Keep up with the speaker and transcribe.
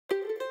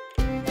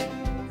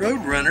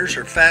Roadrunners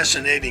are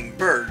fascinating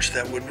birds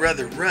that would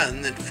rather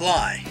run than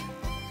fly.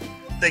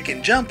 They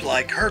can jump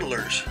like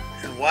hurdlers,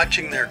 and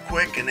watching their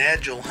quick and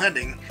agile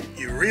hunting,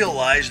 you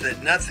realize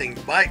that nothing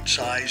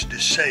bite-sized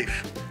is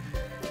safe.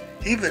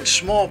 Even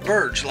small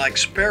birds like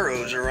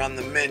sparrows are on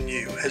the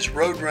menu as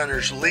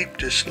roadrunners leap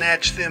to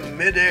snatch them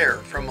mid-air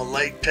from a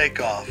late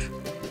takeoff.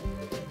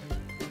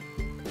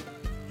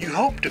 You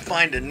hope to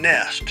find a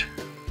nest.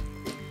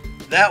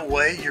 That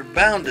way, you're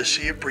bound to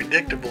see a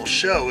predictable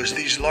show as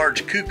these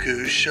large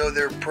cuckoos show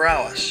their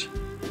prowess.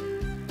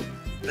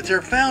 But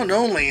they're found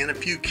only in a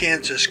few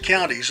Kansas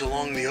counties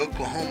along the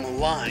Oklahoma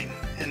line,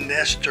 and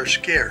nests are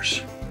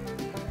scarce.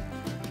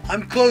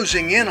 I'm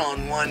closing in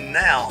on one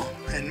now,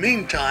 and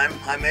meantime,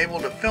 I'm able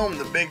to film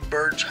the big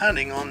birds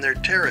hunting on their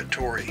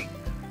territory.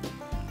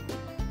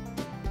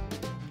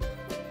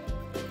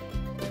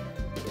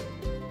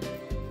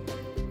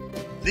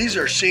 These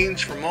are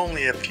scenes from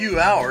only a few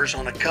hours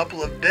on a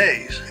couple of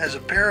days as a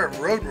pair of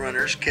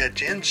roadrunners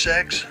catch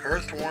insects,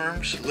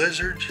 earthworms,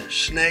 lizards,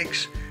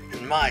 snakes,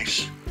 and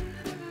mice.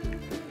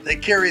 They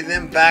carry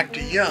them back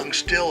to young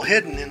still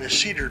hidden in a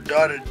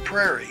cedar-dotted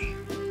prairie.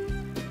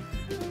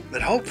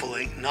 But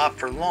hopefully not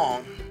for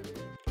long.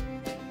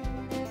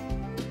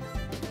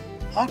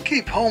 I'll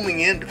keep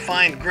homing in to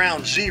find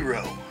ground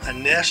zero, a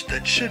nest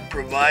that should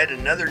provide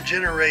another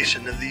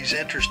generation of these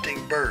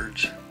interesting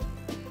birds.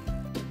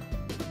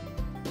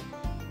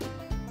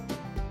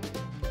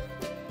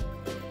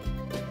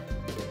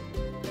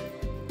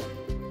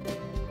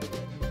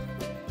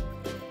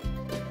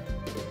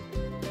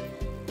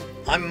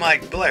 I'm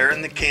Mike Blair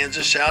in the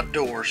Kansas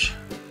Outdoors.